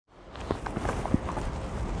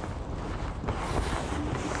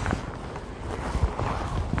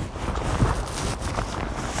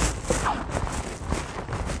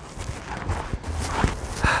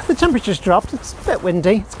temperature's dropped, it's a bit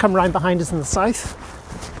windy, it's come round behind us in the south.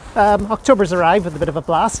 October's arrived with a bit of a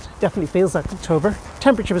blast, definitely feels like October.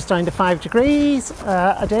 Temperature was down to 5 degrees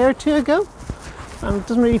a day or two ago, and it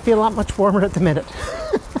doesn't really feel that much warmer at the minute.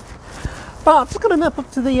 But I'm just going to nip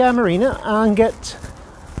up to the marina and get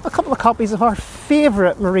a couple of copies of our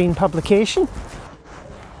favourite marine publication.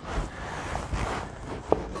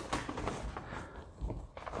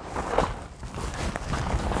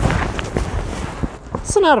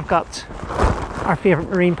 So now that I've got our favourite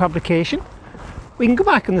marine publication, we can go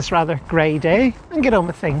back on this rather grey day and get on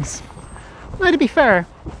with things. Now, to be fair,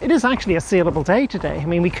 it is actually a saleable day today. I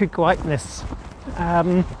mean, we could go out in this.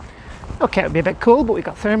 Okay, it'll be a bit cool, but we've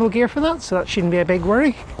got thermal gear for that, so that shouldn't be a big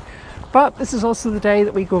worry. But this is also the day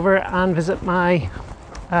that we go over and visit my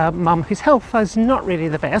mum, whose health is not really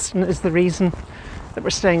the best, and is the reason that we're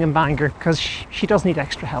staying in Bangor, because she does need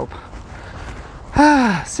extra help.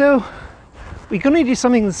 So we're going to do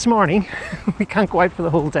something this morning. We can't go out for the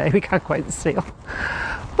whole day, we can't go out and sail.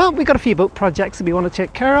 But we've got a few boat projects that we want to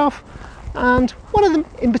take care of, and one of them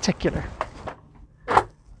in particular.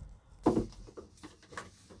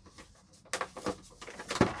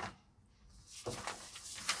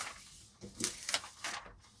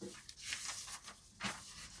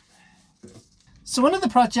 So one of the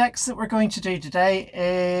projects that we're going to do today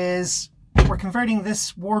is we're converting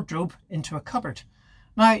this wardrobe into a cupboard.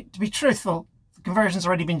 Now, to be truthful, the conversion's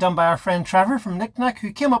already been done by our friend Trevor from Knick Knack,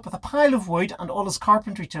 who came up with a pile of wood and all his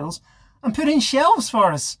carpentry tools and put in shelves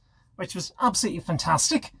for us, which was absolutely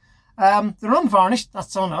fantastic. They're unvarnished,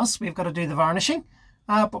 that's on us, we've got to do the varnishing,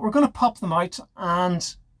 but we're going to pop them out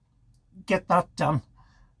and get that done.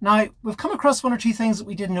 Now, we've come across one or two things that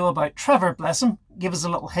we didn't know about. Trevor, bless him, gave us a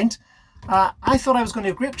little hint. I thought I was going to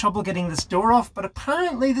have great trouble getting this door off, but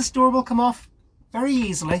apparently this door will come off very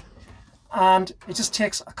easily, and it just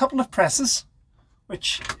takes a couple of presses,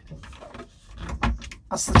 which,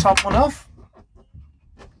 that's the top one off.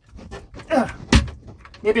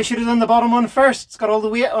 Maybe I should have done the bottom one first, it's got all the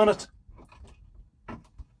weight on it.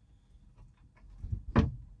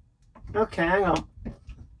 Okay, hang on.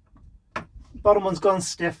 Bottom one's gone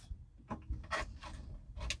stiff.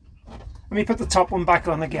 Let me put the top one back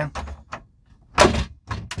on again.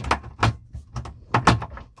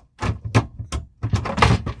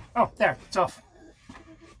 Oh, there, it's off.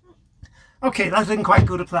 Okay, that didn't quite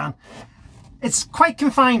go to plan. It's quite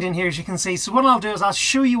confined in here, as you can see, so what I'll do is I'll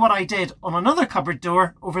show you what I did on another cupboard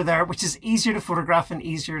door over there, which is easier to photograph and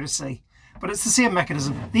easier to see. But it's the same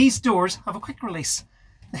mechanism. These doors have a quick release.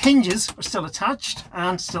 The hinges are still attached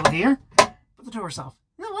and still here, but the door's off.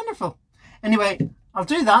 Isn't that wonderful? Anyway, I'll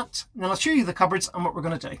do that, and then I'll show you the cupboards and what we're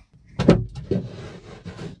going to do.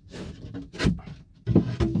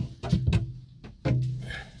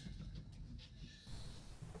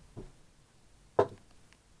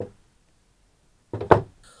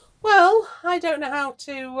 Well, I don't know how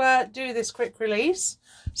to do this quick release,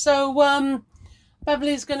 so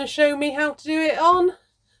Beverly's going to show me how to do it on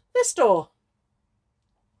this door.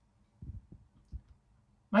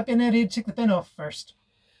 Might be an idea to take the bin off first.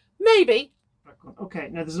 Maybe. Okay,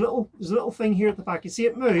 now there's a little thing here at the back. You see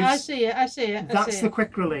it moves? I see it, I see it. That's the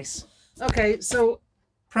quick release. Okay, so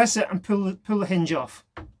press it and pull the hinge off.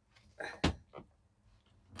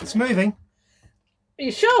 It's moving. Are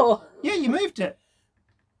you sure? Yeah, you moved it.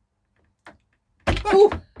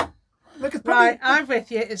 Look, look at right, I'm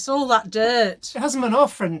with you. It's all that dirt. It hasn't been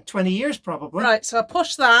off for 20 years probably. Right, so I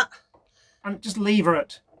push that. And just lever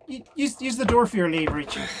it. Use the door for your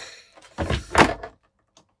leverage.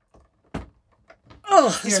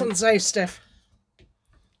 Oh, this one's so stiff.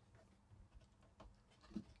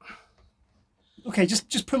 Okay,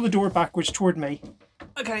 just pull the door backwards toward me.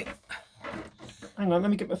 Okay. Hang on,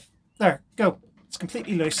 let me get my... There, go. It's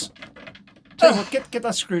completely loose. Tell you what, get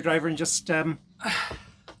that screwdriver and just...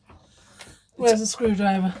 Where's the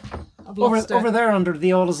screwdriver? I've lost it. Over there under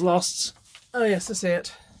the all is lost. Oh yes, I see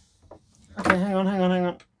it. Okay, hang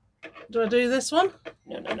on. Do I do this one?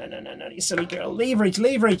 No, you silly girl.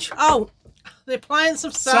 Leverage. Oh, the appliance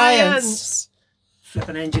of science.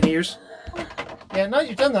 Flipping engineers. Yeah, now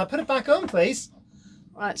you've done that, put it back on, please.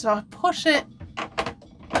 Right, so I push it.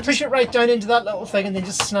 Push it right down into that little thing and then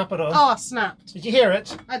just snap it on. Oh, I snapped. Did you hear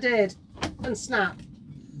it? I did. And snap.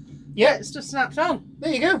 Yeah. It's just snapped on.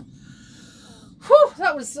 There you go. Whew,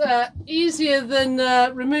 that was easier than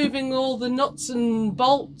removing all the nuts and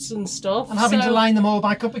bolts and stuff. And having to line them all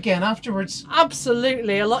back up again afterwards.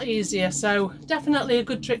 Absolutely, a lot easier. So definitely a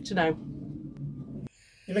good trick to know.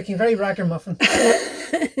 You're looking very ragamuffin.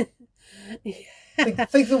 Think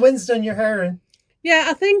the wind's done your hair in. Yeah,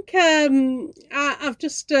 I think I've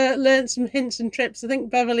just learnt some hints and tips. I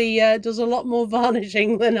think Beverly does a lot more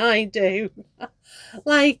varnishing than I do.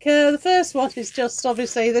 Like the first one is just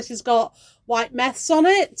obviously this has got white meths on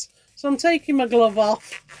it. So I'm taking my glove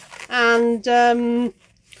off and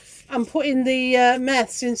I'm putting the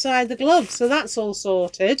meths inside the glove. So that's all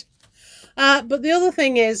sorted. But the other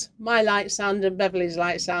thing is my light sand and Beverly's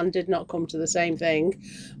light sand did not come to the same thing.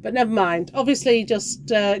 But never mind. Obviously just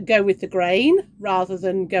go with the grain rather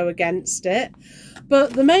than go against it.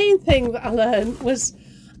 But the main thing that I learned was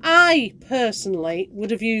I personally would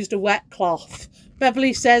have used a wet cloth.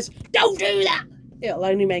 Beverly says, don't do that. It'll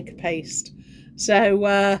only make a paste.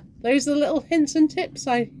 So those are the little hints and tips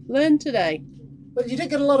I learned today. But you did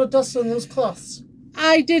get a lot of dust on those cloths.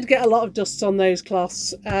 I did get a lot of dust on those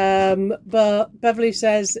cloths, but Beverly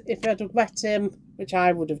says if I'd have wet him, which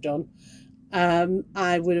I would have done,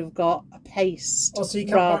 I would have got a paste Oh, so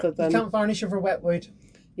you rather than... You can't varnish over wet wood.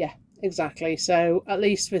 Yeah, exactly. So at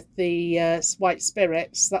least with the white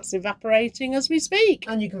spirits, that's evaporating as we speak.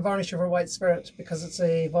 And you can varnish over white spirit because it's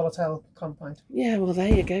a volatile compound. Yeah, well,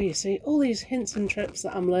 there you go. You see, all these hints and tips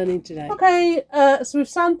that I'm learning today. Okay, so we've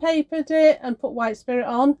sandpapered it and put white spirit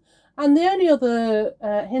on. And the only other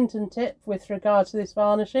hint and tip with regard to this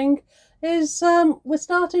varnishing is we're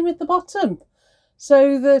starting with the bottom.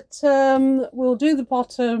 So that we'll do the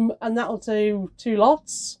bottom and that'll do 2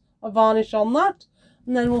 lots of varnish on that.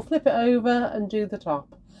 And then we'll flip it over and do the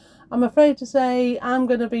top. I'm afraid to say I'm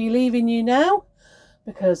going to be leaving you now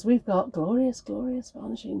because we've got glorious, glorious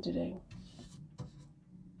varnishing to do.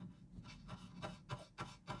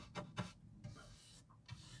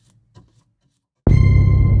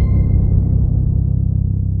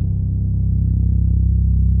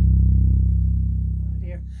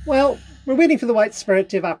 Well, we're waiting for the white spirit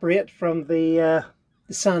to evaporate from the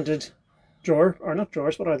sanded drawer, or not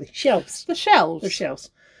drawers, what are they? Shelves. The shelves. They're shelves.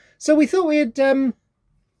 So we thought we'd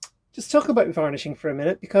just talk about varnishing for a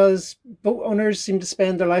minute because boat owners seem to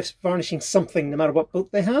spend their lives varnishing something no matter what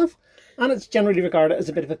boat they have, and it's generally regarded as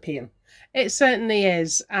a bit of a pain. It certainly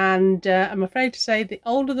is, and I'm afraid to say the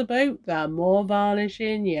older the boat, the more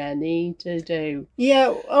varnishing you need to do.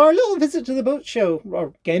 Yeah, our little visit to the boat show,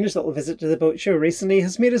 or Gainer's little visit to the boat show recently,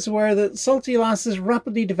 has made us aware that Salty Lass is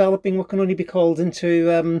rapidly developing what can only be called into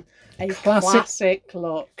a classic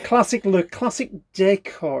look. Classic look, classic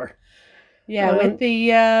decor. Yeah, with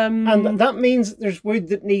the... And that means there's wood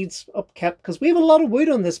that needs upkept, because we have a lot of wood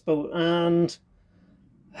on this boat, and...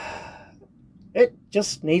 it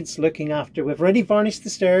just needs looking after. We've already varnished the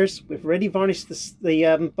stairs. We've already varnished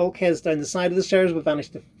the bulkheads down the side of the stairs. We've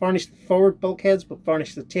varnished the forward bulkheads. We've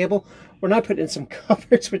varnished the table. We're now putting in some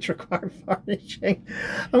cupboards which require varnishing.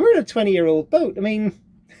 And we're in a 20-year-old boat. I mean,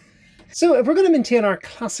 so if we're going to maintain our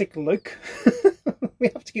classic look, we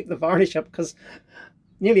have to keep the varnish up because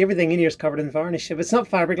nearly everything in here is covered in varnish. If it's not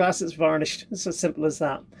fiberglass, it's varnished. It's as simple as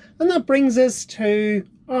that. And that brings us to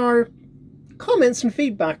our comments and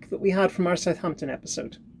feedback that we had from our Southampton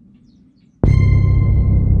episode.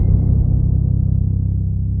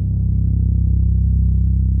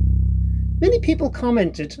 Many people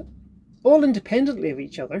commented, all independently of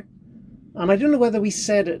each other, and I don't know whether we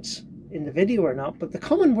said it in the video or not, but the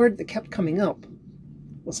common word that kept coming up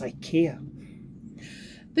was IKEA.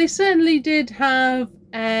 They certainly did have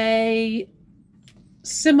a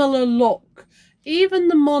similar look. Even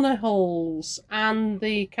the monohulls and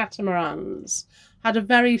the catamarans had a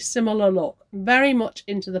very similar look, very much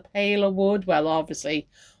into the paler wood. Well, obviously,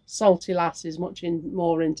 Salty Lass is much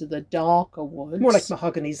more into the darker woods. More like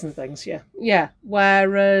mahoganies and things, yeah. Yeah,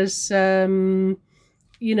 whereas,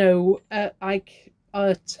 you know, I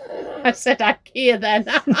said IKEA then.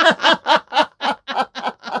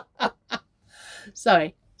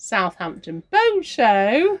 Sorry. Southampton Boat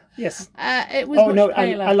Show. Yes. It was oh, no,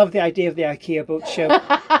 I love the idea of the IKEA Boat Show.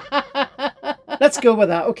 Let's go with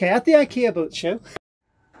that. Okay, at the IKEA Boat Show.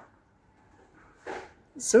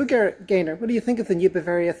 So, Gaynor, what do you think of the new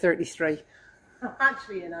Bavaria 33? I'm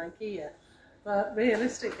actually in IKEA, but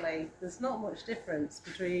realistically, there's not much difference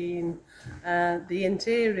between the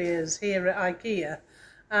interiors here at IKEA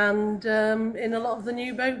and in a lot of the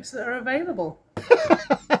new boats that are available.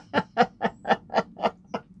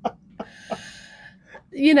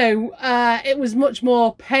 You know, it was much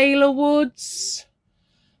more paler woods.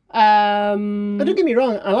 Don't get me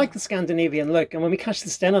wrong, I like the Scandinavian look. And when we catch the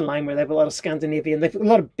Stennon line where they have a lot of Scandinavian, they've got a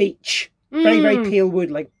lot of beech. Very, very pale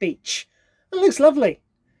wood like beech. It looks lovely.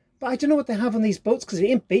 But I don't know what they have on these boats because it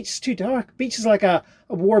ain't beech, it's too dark. Beech is like a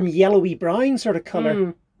warm yellowy brown sort of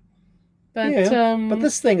colour. But, yeah. But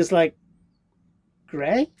this thing is like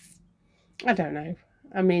grey. I don't know.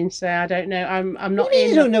 I mean, so I don't know. I'm not What do you mean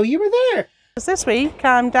you don't know? You were there. This week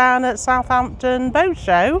I'm down at Southampton Boat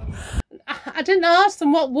Show. I didn't ask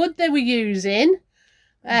them what wood they were using.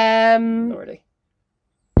 Lordy.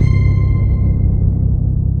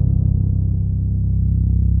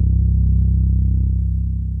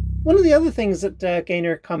 One of the other things that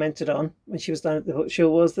Gaynor commented on when she was down at the boat show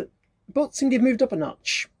was that boats seem to have moved up a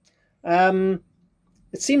notch.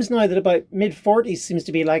 It seems now that about mid-40s seems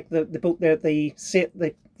to be like the boat that the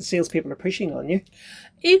salespeople are pushing on you.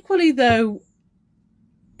 Equally though,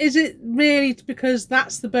 is it really because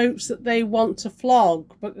that's the boats that they want to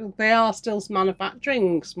flog, but they are still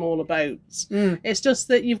manufacturing smaller boats? It's just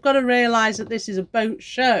that you've got to realise that this is a boat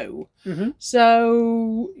show.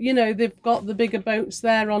 So, you know, they've got the bigger boats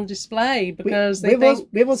there on display because they think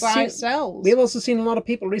size sells. We've also seen a lot of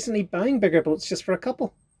people recently buying bigger boats just for a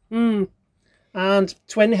couple. And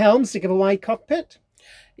twin helms to give a wide cockpit.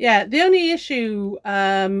 Yeah, the only issue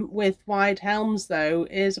with wide helms, though,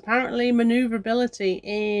 is apparently manoeuvrability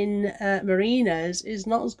in marinas is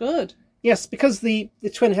not as good. Yes, because the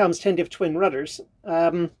twin helms tend to have twin rudders.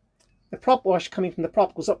 The prop wash coming from the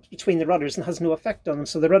prop goes up between the rudders and has no effect on them,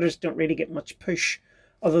 so the rudders don't really get much push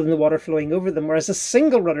other than the water flowing over them. Whereas a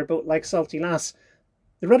single rudder boat like Salty Lass,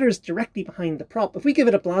 the rudder is directly behind the prop. If we give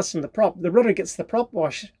it a blast from the prop, the rudder gets the prop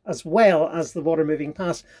wash as well as the water moving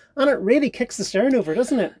past. And it really kicks the stern over,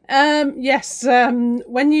 doesn't it? Yes,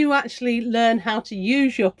 when you actually learn how to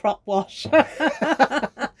use your prop wash.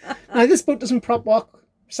 Now, this boat doesn't prop walk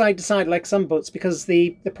side to side like some boats because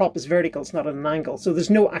the prop is vertical, it's not at an angle. So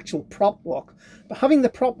there's no actual prop walk. But having the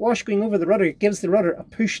prop wash going over the rudder gives the rudder a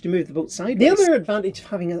push to move the boat sideways. The other advantage of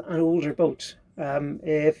having an older boat,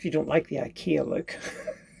 if you don't like the IKEA look,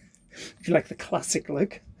 if you like the classic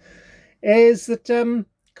look, is that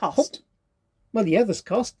cost. Well, yeah, there's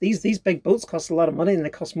cost. These big boats cost a lot of money, and they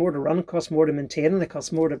cost more to run, cost more to maintain, and they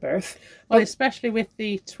cost more to berth. Well, especially with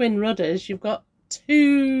the twin rudders, you've got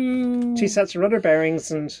two sets of rudder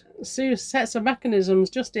bearings and two sets of mechanisms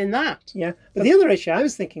just in that. Yeah, but the other issue I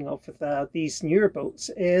was thinking of with these newer boats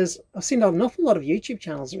is I've seen an awful lot of YouTube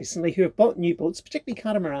channels recently who have bought new boats, particularly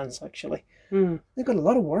catamarans, actually. They've got a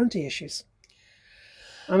lot of warranty issues.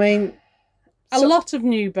 I mean, a lot of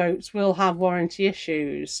new boats will have warranty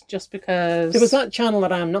issues just because... There was that channel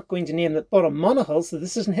that I'm not going to name that bought a monohull, so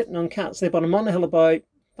this isn't hitting on cats. They bought a monohull about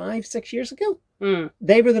 5-6 years ago.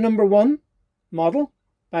 They were the #1 model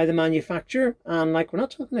by the manufacturer, and like, we're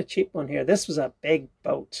not talking a cheap one here. This was a big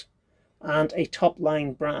boat and a top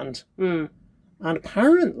line brand. And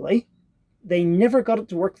apparently they never got it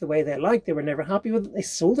to work the way they liked. They were never happy with it. They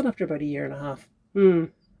sold it after about 1.5 years.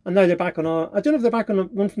 And now they're back on I don't know if they're back on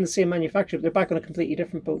one from the same manufacturer, but they're back on a completely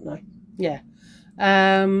different boat now. Yeah.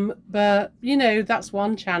 But, you know, that's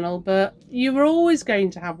one channel, but you were always going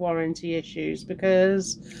to have warranty issues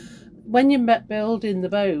because when you're building the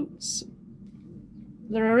boats,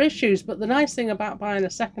 there are issues. But the nice thing about buying a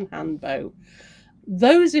second-hand boat,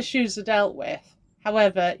 those issues are dealt with.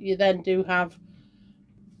 However, you then do have...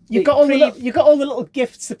 You've got all the little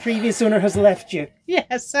gifts the previous owner has left you.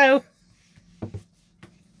 Yeah, so...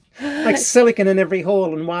 Like silicon in every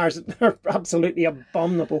hole and wires that are absolutely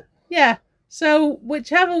abominable. Yeah, so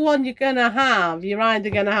whichever one you're going to have, you're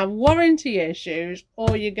either going to have warranty issues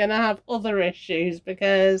or you're going to have other issues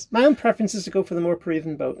because... My own preference is to go for the more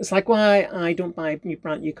proven boat. It's like why I don't buy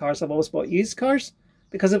brand new cars. I've always bought used cars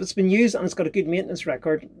because if it's been used and it's got a good maintenance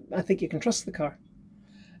record, I think you can trust the car.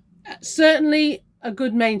 Certainly a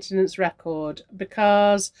good maintenance record,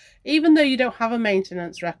 because even though you don't have a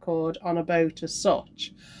maintenance record on a boat as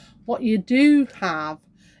such, what you do have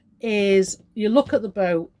is you look at the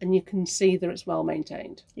boat and you can see that it's well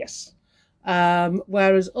maintained. Yes.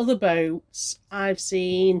 Whereas other boats, I've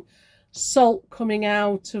seen salt coming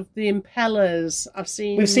out of the impellers.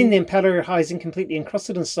 We've seen the impeller housing completely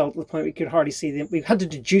encrusted in salt to the point we could hardly see them. We had to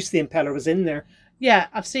deduce the impeller was in there. Yeah,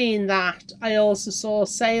 I've seen that. I also saw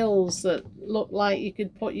sails that looked like you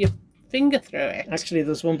could put your finger through it. Actually,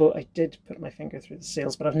 there's one boat I did put my finger through the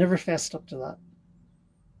sails, but I've never fessed up to that.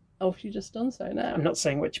 Oh, you've just done so now. I'm not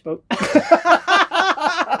saying which boat.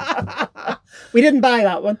 We didn't buy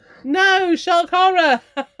that one. No, shock horror.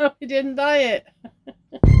 We didn't buy it.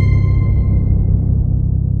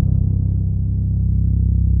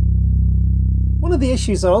 One of the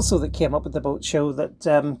issues also that came up at the boat show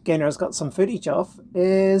that Gaynor has got some footage of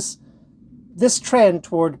is this trend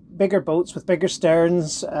toward bigger boats with bigger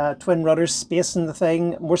sterns, twin rudders, space in the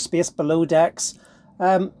thing, more space below decks.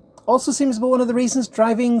 Also seems to be one of the reasons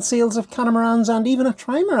driving sales of catamarans and even a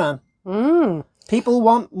trimaran. People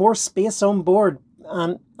want more space on board,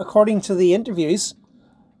 and according to the interviews...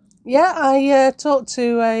 Yeah, I talked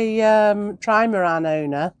to a trimaran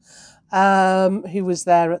owner who was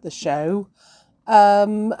there at the show,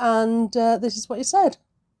 And this is what he said.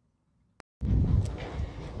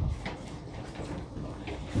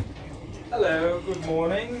 Hello, good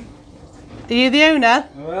morning. Are you the owner?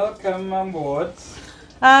 Welcome on board.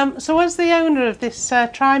 So as the owner of this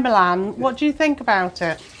Tri-Milan, what do you think about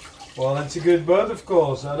it? Well, it's a good boat, of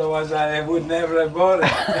course, otherwise I would never have bought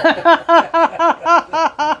it.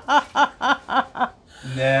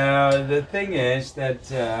 No, the thing is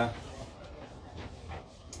that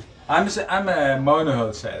I'm a mono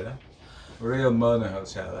wholesaler, real mono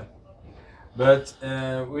wholesaler, but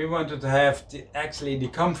we wanted to have actually the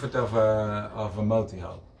comfort of a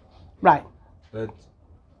multi-hull. Right. But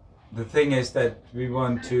the thing is that we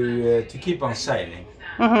want to keep on sailing.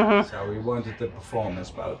 So we wanted the performance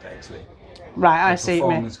boat actually. Right, I see.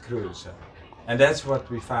 Performance cruise. And that's what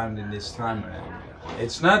we found in this Tri-Milan.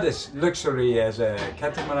 It's not as luxury as a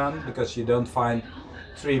catamaran because you don't find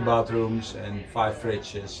 3 bathrooms and 5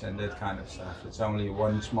 fridges and that kind of stuff. It's only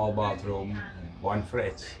 1 small bathroom and 1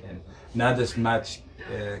 fridge. And not as much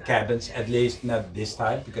cabins, at least not this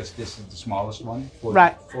type because this is the smallest one,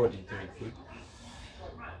 43 feet.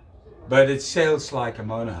 But it sails like a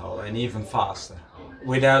monohull and even faster,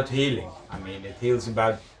 without heeling. I mean, it heels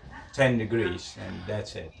about 10 degrees and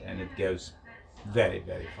that's it. And it goes very,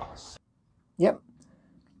 very fast. Yep.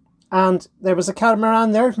 And there was a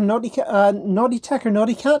catamaran there from Naughty Tech or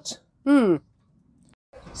Naughty Cat.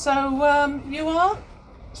 So you are?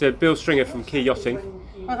 So Bill Stringer from Key Yachting.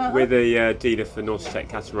 We're the dealer for Nautitech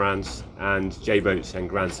catamarans and J-boats and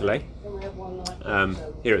Grand Soleil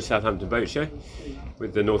here at Southampton Boat Show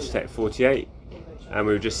with the Nautitech 48. And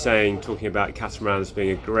we were just talking about catamarans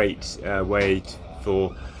being a great way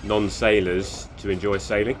for non-sailors to enjoy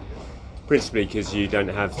sailing, principally because you don't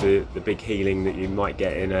have the big heeling that you might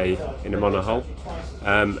get in a monohull,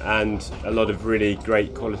 and a lot of really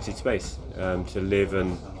great quality space to live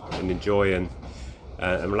and enjoy and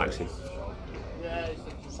relax in.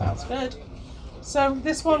 Sounds good. So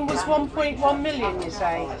this one was 1.1 million, you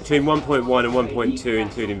say? Between 1.1 and 1.2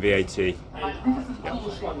 including VAT.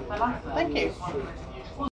 Thank you.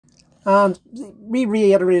 And we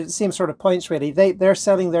reiterated the same sort of points really. They're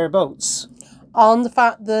selling their boats on the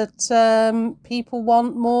fact that people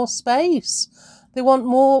want more space. They want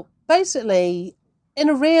more, basically, in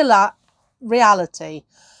a reality,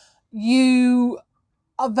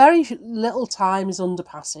 a very little time is under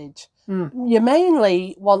passage. You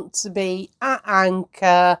mainly want to be at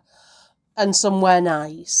anchor and somewhere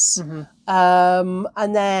nice.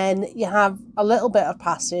 And then you have a little bit of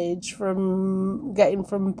passage from getting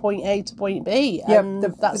from point A to point B, and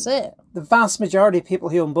that's it. The vast majority of people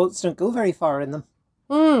who own boats don't go very far in them.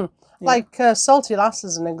 Like Salty Lass,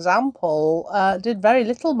 as an example, did very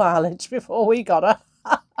little mileage before we got her.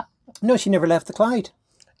 No, she never left the Clyde.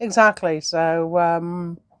 Exactly,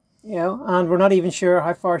 so... you know, and we're not even sure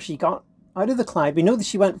how far she got out of the Clyde. We know that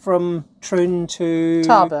she went from Troon to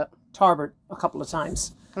Tarbert a couple of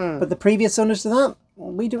times. But the previous owners to that,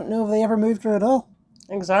 we don't know if they ever moved her at all.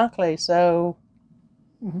 Exactly, so...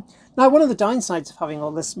 Now, one of the downsides of having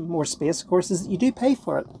all this more space, of course, is that you do pay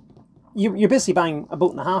for it. You're basically buying a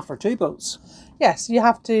boat and a half or 2 boats. Yes, you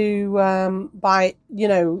have to buy,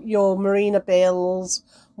 your marina bills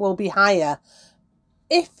will be higher.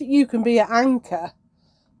 If you can be at anchor,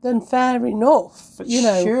 then fair enough. But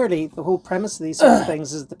surely the whole premise of these sort of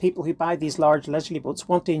things is the people who buy these large leisurely boats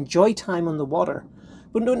want to enjoy time on the water,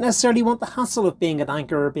 but don't necessarily want the hassle of being at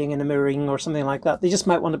anchor or being in a mooring or something like that. They just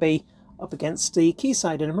might want to be up against the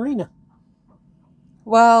quayside in a marina.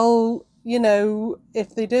 Well,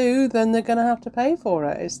 if they do, then they're going to have to pay for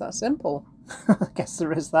it. It's that simple. I guess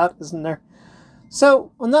there is that, isn't there?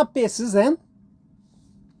 So, on that basis then,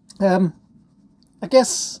 I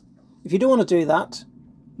guess if you don't want to do that,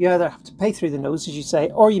 you either have to pay through the nose, as you say,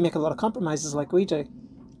 or you make a lot of compromises like we do.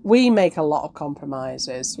 We make a lot of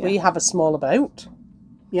compromises. Yeah. We have a smaller boat.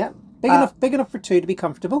 Yeah, big enough for 2 to be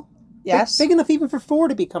comfortable. Yes. Big enough even for 4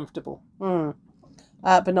 to be comfortable.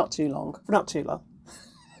 But not too long. Not too long.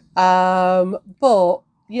 But,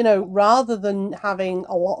 rather than having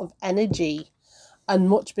a lot of energy and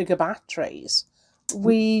much bigger batteries,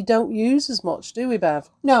 we don't use as much, do we, Bev?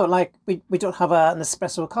 No, like we don't have an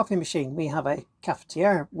espresso coffee machine. We have a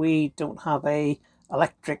cafetiere. We don't have a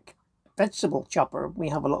electric vegetable chopper. We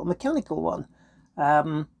have a little mechanical one.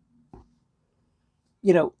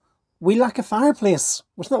 We lack a fireplace.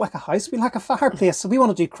 It's not like a house. We lack a fireplace. So we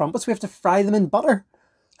want to do crumpets. We have to fry them in butter.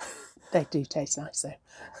 They do taste nice, though.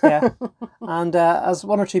 Yeah. And as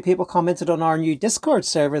 1 or 2 people commented on our new Discord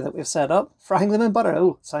server that we've set up, frying them in butter.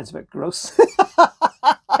 Oh, sounds a bit gross.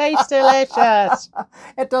 Tastes delicious.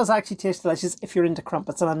 It does actually taste delicious if you're into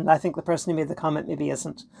crumpets, and I think the person who made the comment maybe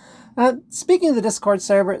isn't. Speaking of the Discord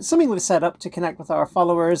server, it's something we've set up to connect with our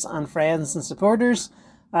followers and friends and supporters.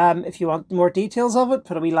 If you want more details of it,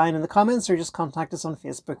 put a wee line in the comments or just contact us on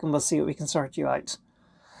Facebook and we'll see what we can sort you out.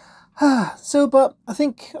 But I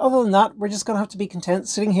think other than that, we're just going to have to be content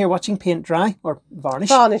sitting here watching paint dry, or varnish.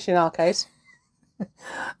 Varnish in our case.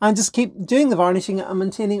 And just keep doing the varnishing and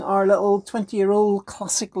maintaining our little 20-year-old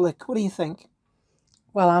classic look. What do you think?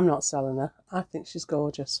 Well, I'm not selling her. I think she's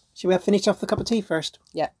gorgeous. Should we have finished off the cup of tea first?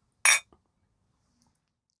 Yeah.